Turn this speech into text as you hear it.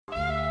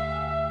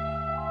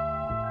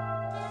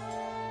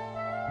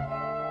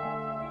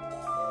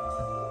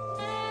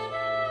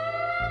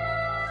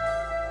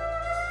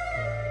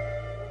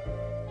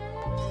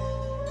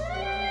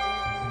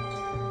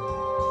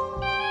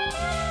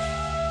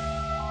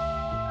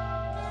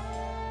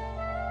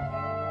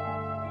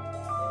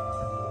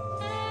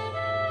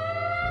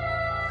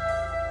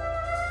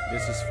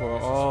This is for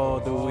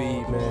all the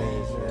weed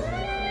man.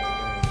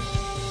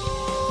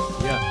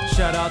 Yeah,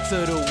 shout out to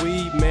the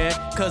weed man,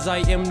 cause I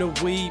am the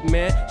weed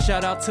man.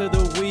 Shout out to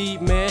the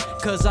weed man,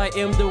 cause I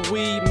am the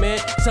weed man.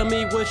 Tell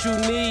me what you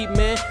need,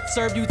 man.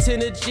 Serve you 10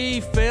 to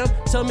G, fam.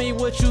 Tell me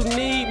what you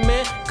need,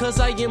 man, cause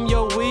I am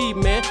your weed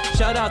man.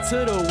 Shout out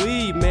to the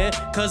weed man,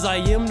 cause I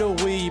am the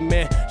weed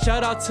man.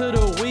 Shout out to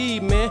the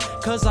weed man,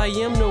 cause I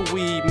am the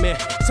weed man.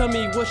 Tell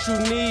me what you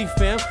need,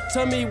 fam.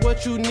 Tell me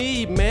what you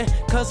need, man,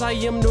 cause I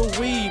am the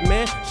weed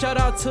man. Shout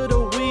out to the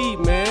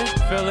weed man.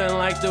 Feeling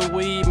like the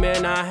weed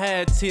man, I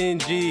had 10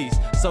 G's.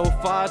 So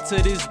far to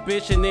this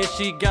bitch and then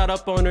she got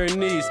up on her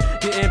knees.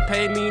 Didn't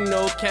pay me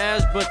no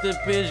cash, but the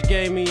bitch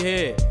gave me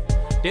head.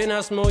 Then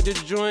I smoked a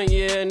joint,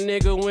 yeah,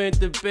 nigga went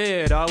to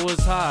bed. I was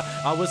high,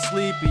 I was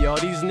sleepy. All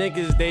these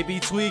niggas, they be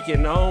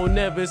tweaking. I don't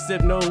never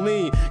sip no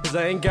lean, cause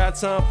I ain't got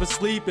time for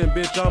sleeping.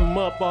 Bitch, I'm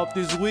up off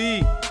this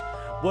weed.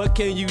 What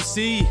can you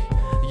see?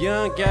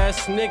 Young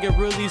ass nigga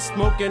really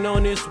smoking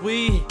on this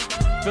weed.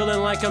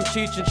 Feeling like I'm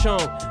Cheech and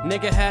Chong.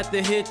 Nigga had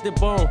to hit the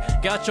bone.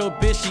 Got your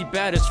bitch, she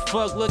bad as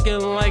fuck, looking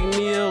like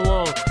Neil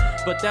Long.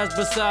 But that's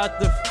beside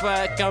the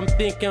fact, I'm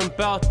thinking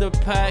about the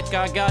pack.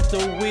 I got the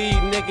weed,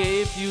 nigga,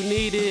 if you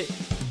need it.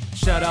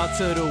 Shout out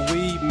to the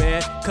weed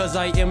man, cause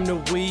I am the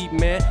weed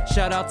man.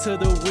 Shout out to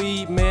the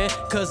weed man,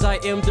 cause I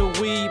am the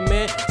weed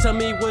man. Tell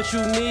me what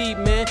you need,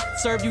 man.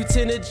 Serve you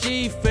 10 to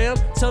G, fam.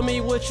 Tell me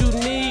what you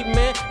need,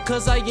 man,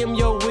 cause I am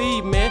your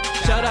weed man.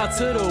 Shout out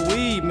to the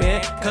weed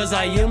man, cause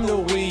I am the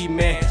weed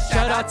man.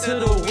 Shout out to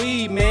the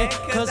weed man,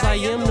 cause I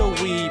am the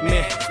weed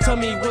man. Tell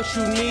me what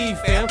you need,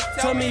 fam.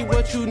 Tell me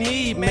what you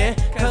need, man,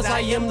 cause I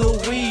am the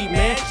weed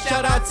man.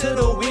 Shout out to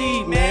the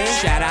weed man.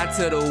 Shout out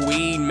to the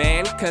weed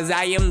man, cause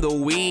I am the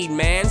weed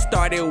man.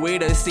 Started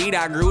with a seed,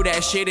 I grew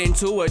that shit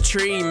into a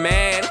tree,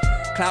 man.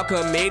 Cloud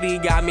committee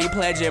got me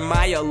pledging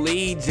my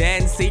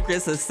allegiance.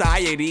 Secret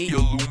society,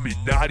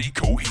 Illuminati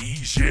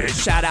cohesion.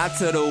 Shout out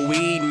to the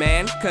weed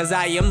man, cause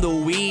I am the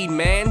weed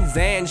man.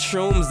 Zan,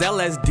 shrooms,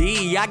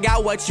 LSD, I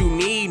got what you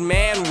need,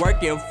 man.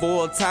 Working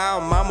full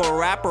time, I'm a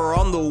rapper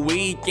on the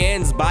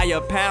weekends. Buy a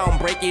pound,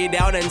 break it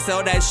down and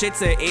sell that shit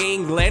to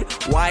England.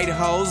 White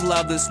hoes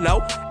love the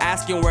snow,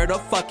 asking where the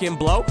fucking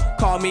blow.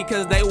 Call me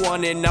cause they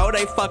wanna know,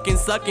 they fucking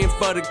sucking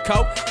for the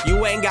coke.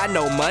 You ain't got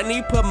no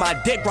money, put my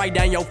dick right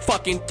down your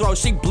fucking throat.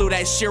 She blew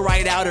that shit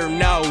right out her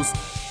nose.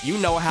 You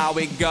know how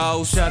it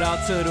goes. Shout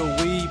out to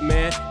the weed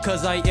man,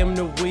 cause I am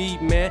the weed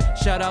man.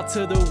 Shout out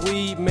to the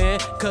weed man,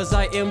 cause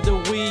I am the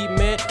weed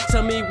man.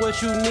 Tell me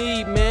what you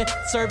need, man.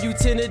 Serve you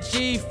 10 to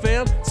G,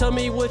 fam. Tell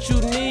me what you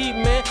need,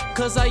 man,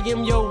 cause I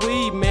am your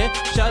weed man.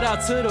 Shout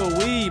out to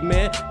the weed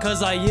man,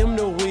 cause I am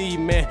the weed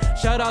man.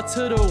 Shout out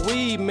to the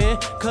weed man,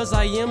 cause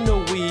I am the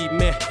weed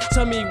man.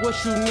 Tell me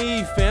what you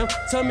need, fam.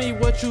 Tell me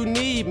what you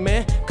need,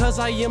 man, cause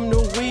I am the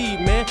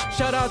weed man.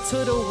 Shout out to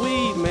the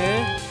weed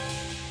man.